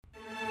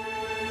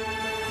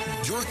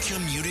You're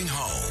commuting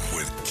home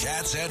with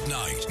Cats at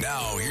Night.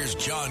 Now, here's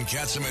John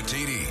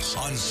Catsimatidis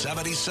on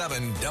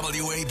 77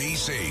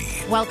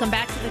 WABC. Welcome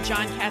back to the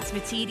John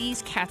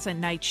Catsimatidis Cats at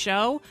Night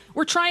show.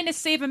 We're trying to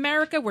save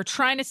America. We're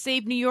trying to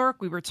save New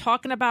York. We were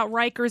talking about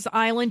Rikers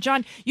Island.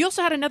 John, you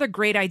also had another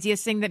great idea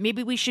saying that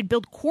maybe we should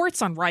build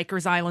courts on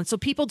Rikers Island so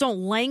people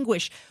don't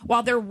languish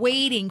while they're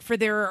waiting for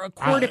their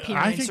court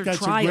appearance I think or that's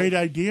trial. a great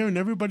idea, and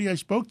everybody I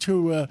spoke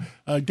to,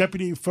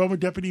 former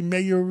Deputy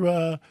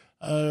Mayor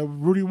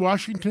Rudy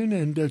Washington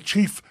and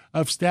Chief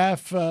of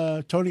Staff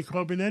Tony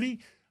Carbonetti,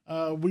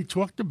 we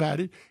talked about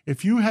it.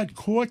 If you had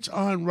courts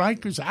on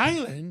Rikers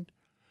Island,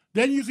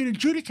 then you can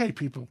adjudicate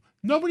people.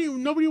 Nobody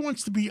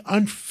wants to be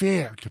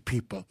unfair to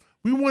people.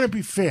 We want to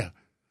be fair.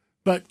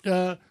 But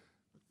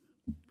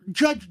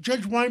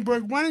Judge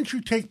Weinberg, why don't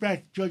you take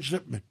back Judge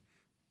Lippman?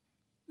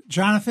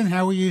 Jonathan,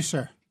 how are you,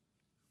 sir?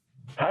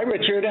 Hi,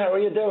 Richard. How are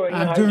you doing?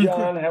 I'm Hi, doing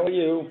John. How are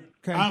you?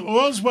 Okay.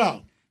 All's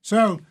well.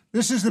 So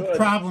this is the Good.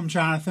 problem,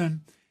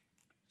 Jonathan.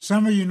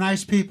 Some of you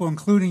nice people,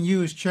 including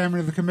you as chairman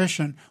of the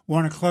commission,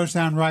 want to close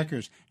down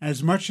Rikers. And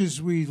as much as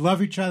we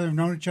love each other and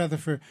known each other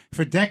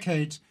for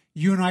decades,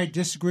 you and I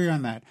disagree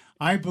on that.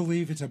 I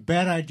believe it's a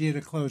bad idea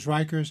to close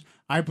Rikers.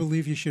 I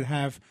believe you should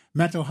have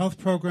mental health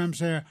programs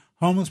there,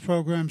 homeless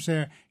programs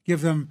there, give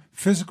them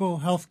physical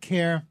health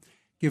care,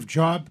 give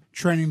job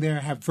training there,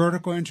 have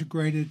vertical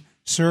integrated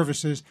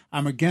services.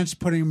 I'm against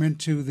putting them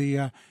into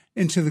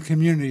the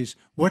communities.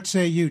 What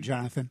say you,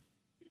 Jonathan?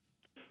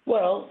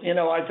 Well,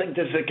 I think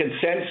there's a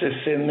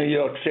consensus in New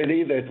York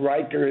City that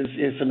Rikers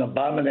is an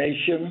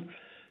abomination.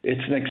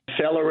 It's an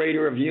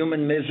accelerator of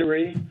human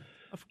misery.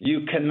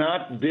 You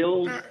cannot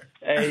build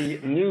a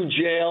new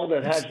jail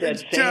that has that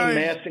same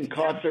mass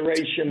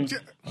incarceration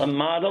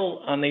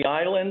model on the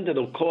island.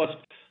 It'll cost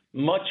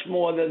much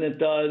more than it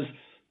does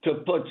to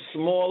put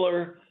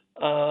smaller,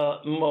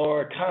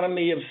 more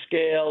economy of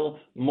scale,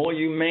 more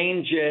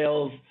humane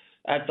jails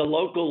at the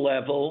local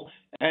level.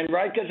 And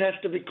Rikers has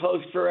to be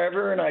closed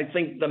forever, and I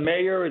think the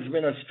mayor has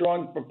been a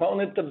strong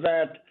proponent of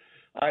that.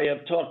 I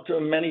have talked to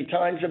him many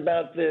times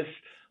about this.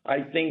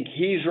 I think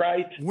he's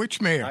right.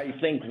 Which mayor? I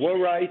think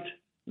we're right.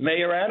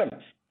 Mayor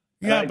Adams.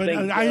 Yeah, but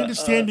I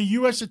understand the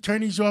U.S.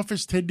 Attorney's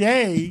Office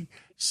today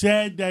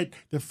said that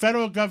the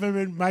federal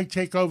government might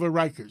take over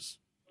Rikers.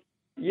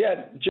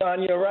 Yeah,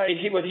 John, you're right.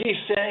 What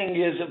he's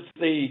saying is if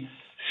the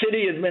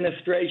city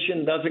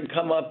administration doesn't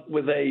come up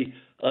with a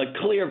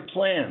clear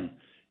plan,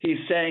 he's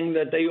saying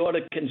that they ought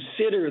to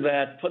consider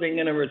that, putting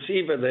in a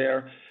receiver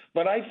there.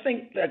 But I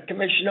think that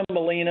Commissioner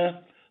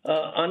Molina,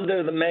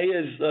 under the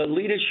mayor's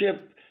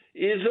leadership,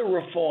 is a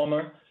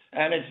reformer.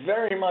 And it's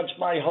very much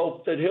my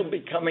hope that he'll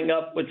be coming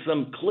up with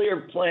some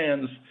clear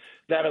plans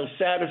that'll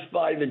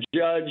satisfy the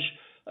judge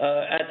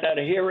at that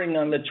hearing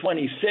on the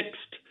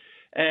 26th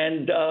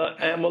and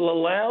will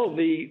allow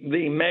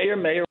the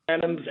Mayor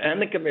Adams,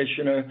 and the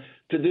commissioner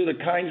to do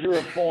the kinds of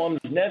reforms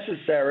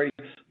necessary,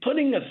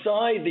 putting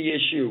aside the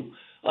issue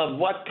of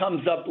what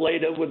comes up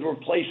later with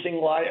replacing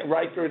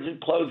Rikers and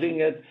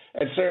closing it.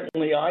 And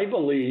certainly I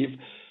believe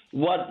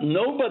what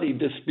nobody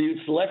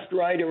disputes, left,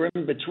 right, or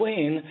in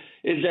between,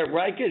 is that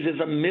Rikers is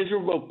a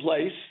miserable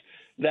place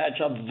that's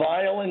a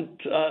violent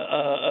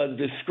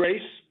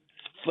disgrace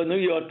for New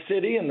York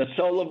City and the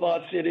soul of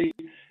our city.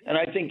 And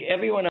I think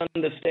everyone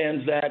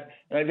understands that.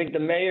 And I think the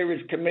mayor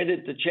is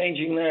committed to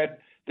changing that.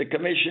 The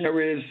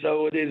commissioner is.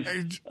 So it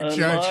is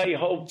my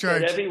hope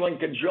that everyone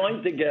can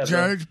join together.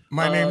 Judge,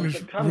 my name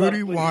is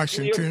Rudy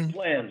Washington.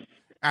 Plans.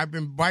 I've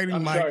been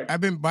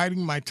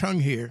biting my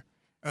tongue here.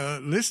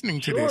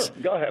 Listening to this.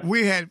 Go ahead.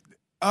 We had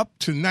up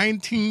to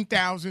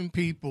 19,000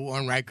 people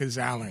on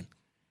Rikers Island.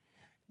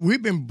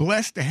 We've been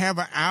blessed to have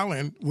an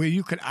island where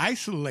you could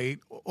isolate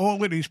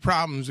all of these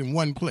problems in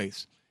one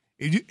place.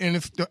 And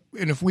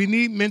if we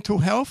need mental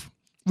health,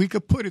 we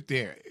could put it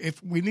there.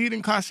 If we need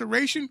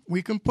incarceration,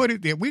 we can put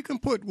it there. We can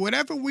put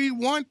whatever we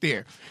want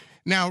there.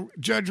 Now,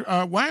 Judge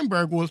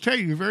Weinberg will tell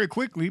you very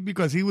quickly,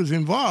 because he was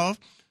involved,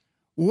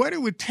 what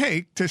it would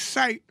take to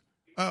cite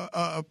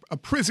a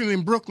prison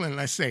in Brooklyn,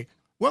 let's say.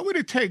 What would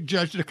it take,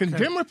 Judge, to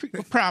condemn a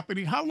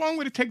property? How long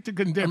would it take to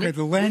condemn it?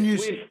 The land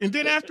use. And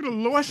then after the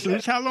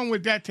lawsuits, how long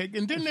would that take?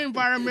 And then the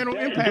environmental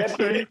impact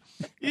study.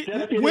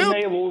 Deputy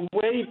Mayor, we're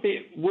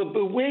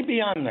way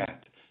beyond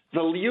that. The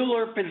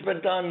ULURP has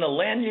been done. The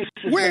land use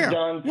has been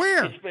done.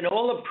 Where? It's been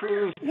all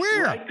approved.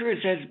 Where?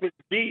 Rikers has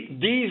been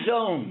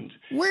de-zoned.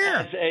 Where?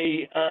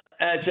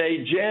 As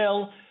a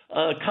jail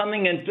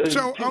coming into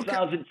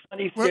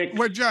 2026.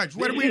 Well, Judge,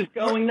 what is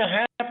going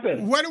to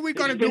happen? What are we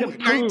going to do with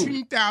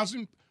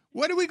 19,000?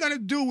 What are we going to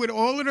do with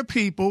all of the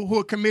people who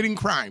are committing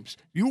crimes?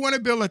 You want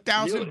to build a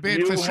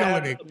 1,000-bed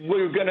facility.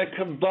 We're going to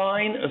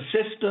combine a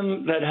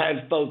system that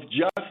has both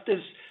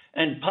justice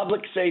and public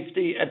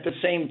safety at the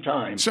same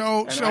time.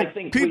 So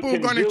people are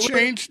going to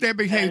change their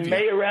behavior. And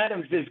Mayor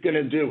Adams is going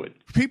to do it.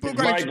 People are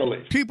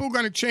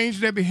going to change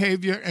their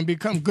behavior and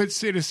become good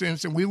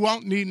citizens, and we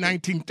won't need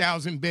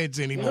 19,000 beds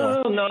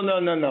anymore.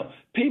 No.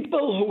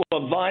 People who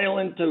are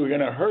violent, who are going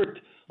to hurt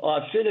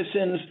our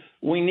citizens,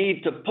 We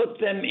need to put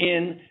them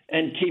in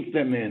and keep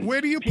them in.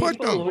 Where do you put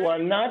them? People who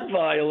are not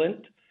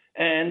violent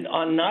and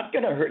are not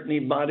going to hurt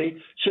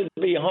anybody should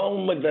be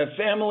home with their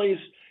families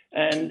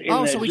and in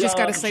their so we just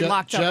got to jobs. say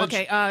locked up.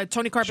 Okay,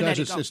 Tony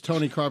Carbonetti. Judge, it's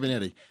Tony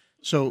Carbonetti.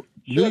 So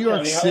Sure, New York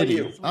Tony, how are City,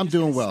 you? I'm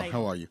doing well.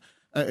 How are you?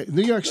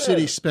 New York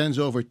City spends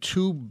over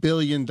 $2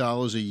 billion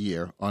a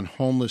year on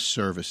homeless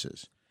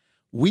services.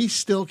 We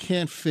still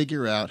can't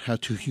figure out how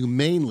to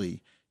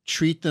humanely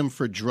treat them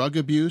for drug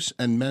abuse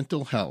and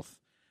mental health.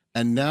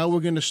 And now we're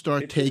going to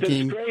start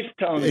taking. Disgrace,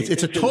 Tony.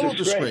 It's a total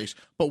disgrace.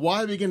 But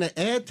why are we going to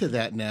add to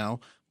that now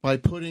by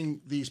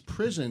putting these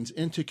prisons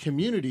into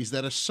communities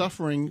that are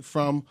suffering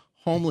from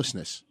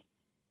homelessness?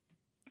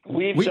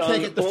 We take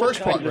done it the all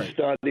first kinds part of right.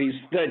 studies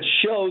that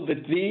show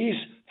that these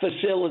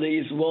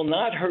facilities will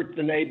not hurt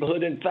the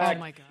neighborhood. In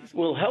fact, my God.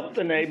 will help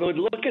the neighborhood.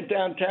 Look at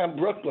downtown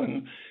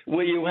Brooklyn,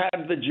 where you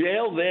have the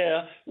jail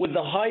there with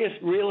the highest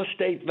real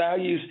estate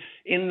values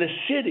in the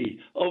city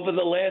over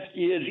the last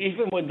years,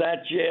 even with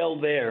that jail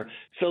there.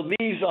 So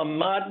these are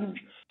modern,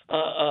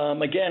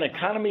 again,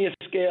 economy of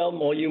scale,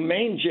 more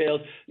humane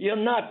jails. You're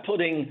not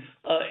putting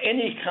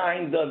any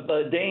kind of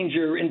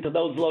danger into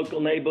those local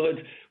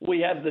neighborhoods.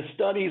 We have the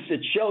studies that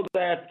show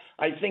that.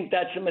 I think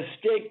that's a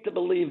mistake to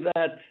believe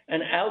that,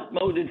 and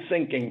outmoded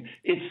thinking.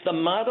 It's the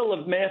model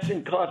of mass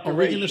incarceration. Are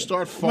we going to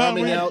start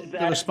farming out the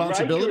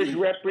responsibility? Rikers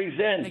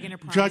represent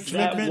Judge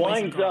that Lippman,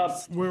 winds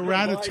up we're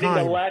out of providing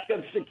time. a lack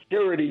of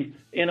security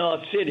in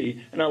our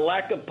city and a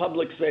lack of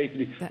public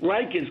safety.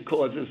 Rikers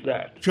causes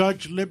that.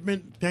 Judge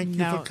Lippman, thank you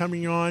No. for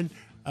coming on.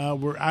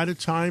 We're out of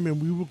time,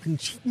 and we will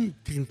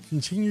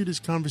continue this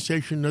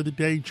conversation another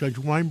day. Judge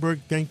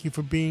Weinberg, thank you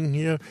for being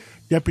here.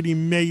 Deputy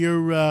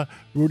Mayor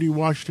Rudy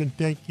Washington,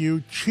 thank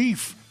you.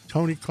 Chief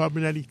Tony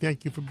Carbonetti,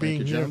 thank you for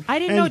being here. I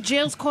didn't know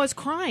jails cause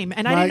crime,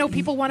 and I didn't know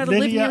people wanted to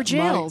live near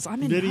jails.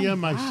 Lydia,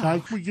 my wow.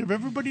 side, we give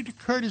everybody the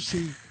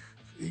courtesy.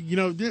 You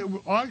know,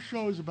 our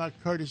show is about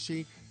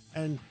courtesy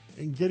and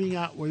getting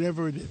out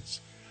whatever it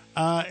is.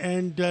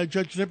 And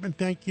Judge Lippman,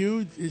 thank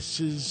you. This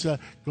is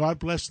God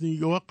Bless New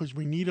York, because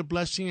we need a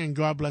blessing, and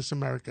God bless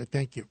America.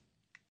 Thank you.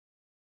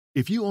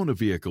 If you own a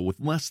vehicle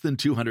with less than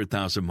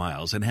 200,000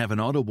 miles and have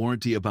an auto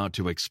warranty about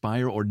to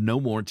expire or no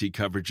warranty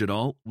coverage at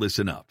all,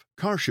 listen up.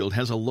 CarShield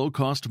has a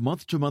low-cost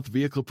month-to-month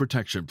vehicle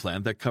protection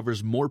plan that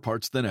covers more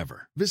parts than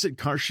ever. Visit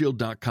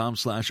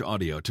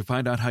carshield.com/audio to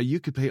find out how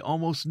you could pay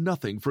almost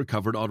nothing for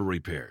covered auto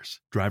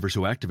repairs. Drivers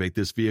who activate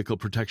this vehicle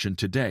protection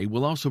today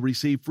will also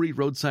receive free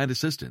roadside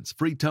assistance,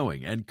 free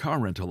towing, and car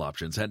rental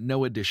options at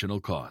no additional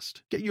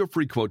cost. Get your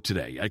free quote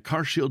today at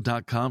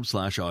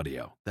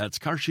carshield.com/audio. That's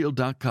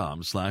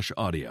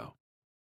carshield.com/audio.